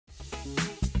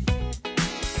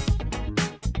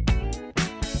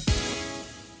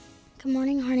Good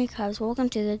morning, Harney Cubs. Welcome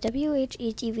to the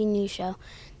WHETV News Show.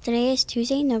 Today is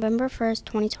Tuesday, November 1st,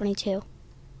 2022.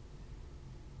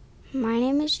 My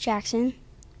name is Jackson,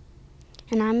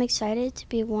 and I'm excited to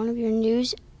be one of your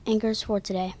news anchors for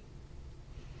today.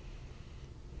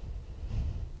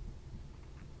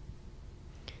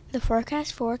 The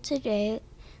forecast for today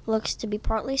looks to be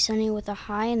partly sunny with a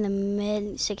high in the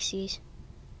mid-60s.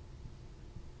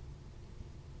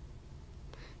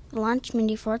 The lunch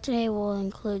menu for today will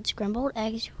include scrambled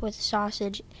eggs with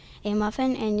sausage, a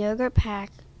muffin and yogurt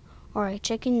pack, or a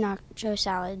chicken nacho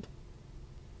salad.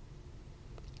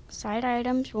 Side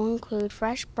items will include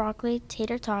fresh broccoli,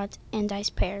 tater tots, and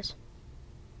diced pears.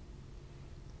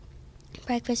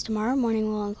 Breakfast tomorrow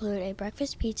morning will include a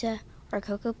breakfast pizza or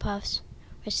Cocoa Puffs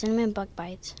with cinnamon buck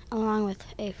bites, along with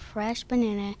a fresh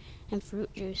banana and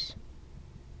fruit juice.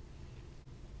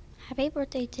 Happy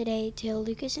birthday today to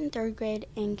Lucas in 3rd grade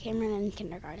and Cameron in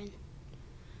kindergarten.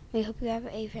 We hope you have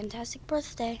a fantastic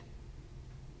birthday.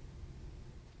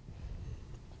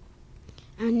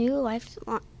 Our new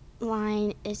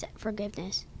lifeline is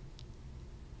forgiveness.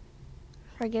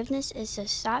 Forgiveness is to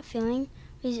stop feeling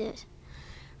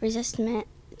resentment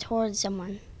towards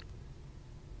someone.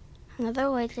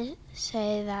 Another way to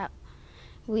say that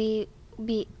would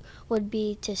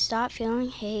be to stop feeling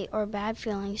hate or bad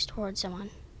feelings towards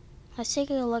someone. Let's take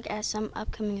a look at some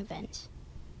upcoming events.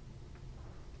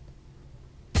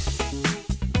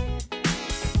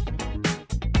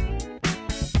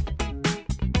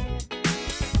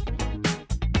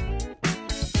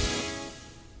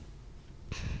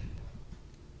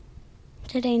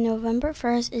 Today, November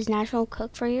 1st, is National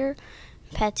Cook for Your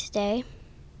Pets Day,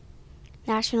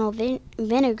 National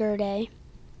Vinegar Day,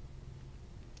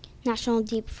 National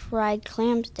Deep Fried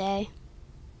Clams Day,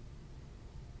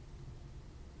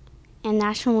 and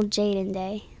National Jaden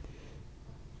Day.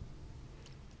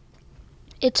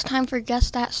 It's time for Guess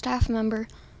That Staff Member.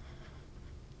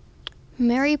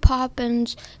 Mary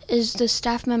Poppins is the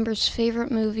staff member's favorite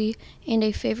movie, and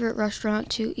a favorite restaurant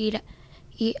to eat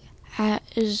at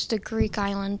is the Greek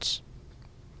Islands.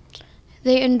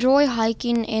 They enjoy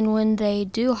hiking, and when they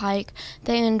do hike,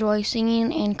 they enjoy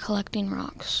singing and collecting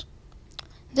rocks.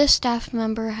 This staff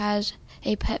member has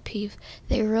a pet peeve.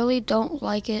 They really don't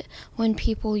like it when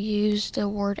people use the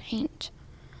word ain't.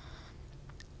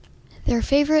 Their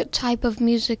favorite type of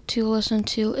music to listen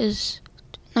to is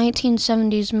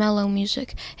 1970s mellow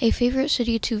music. A favorite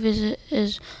city to visit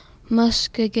is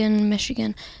Muskegon,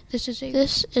 Michigan. This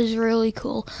is really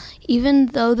cool. Even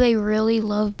though they really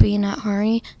love being at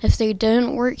Harney, if they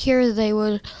didn't work here, they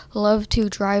would love to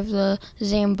drive the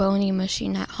Zamboni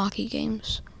machine at hockey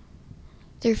games.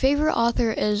 Their favorite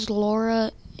author is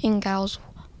Laura Ingalls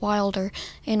Wilder,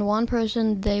 and one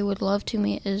person they would love to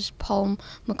meet is Paul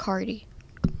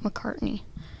McCartney.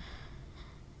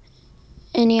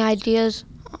 Any ideas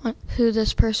on who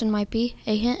this person might be?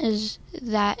 A hint is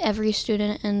that every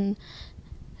student in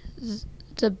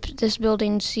this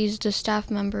building sees the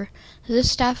staff member. This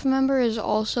staff member is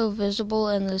also visible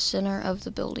in the center of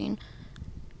the building.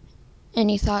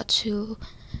 Any thoughts who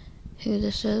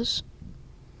this is?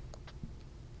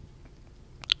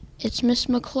 It's Miss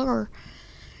McClure.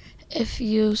 If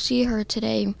you see her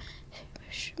today,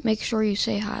 make sure you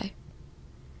say hi.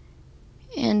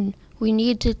 And we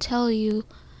need to tell you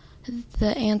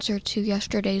the answer to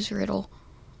yesterday's riddle.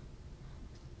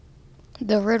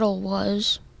 The riddle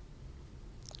was,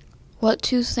 what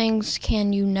two things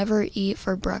can you never eat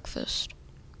for breakfast?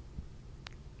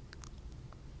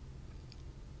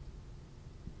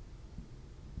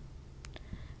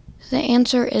 The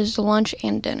answer is lunch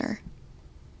and dinner.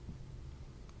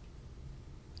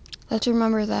 Let's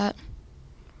remember that.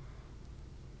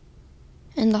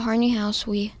 In the Harney house,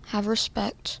 we have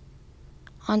respect,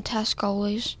 on task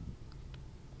always,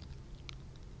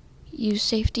 use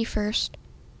safety first,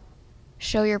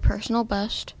 show your personal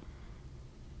best,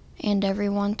 and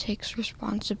everyone takes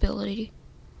responsibility.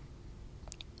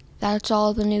 That's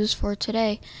all the news for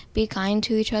today. Be kind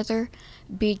to each other,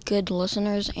 be good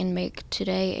listeners, and make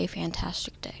today a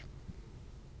fantastic day.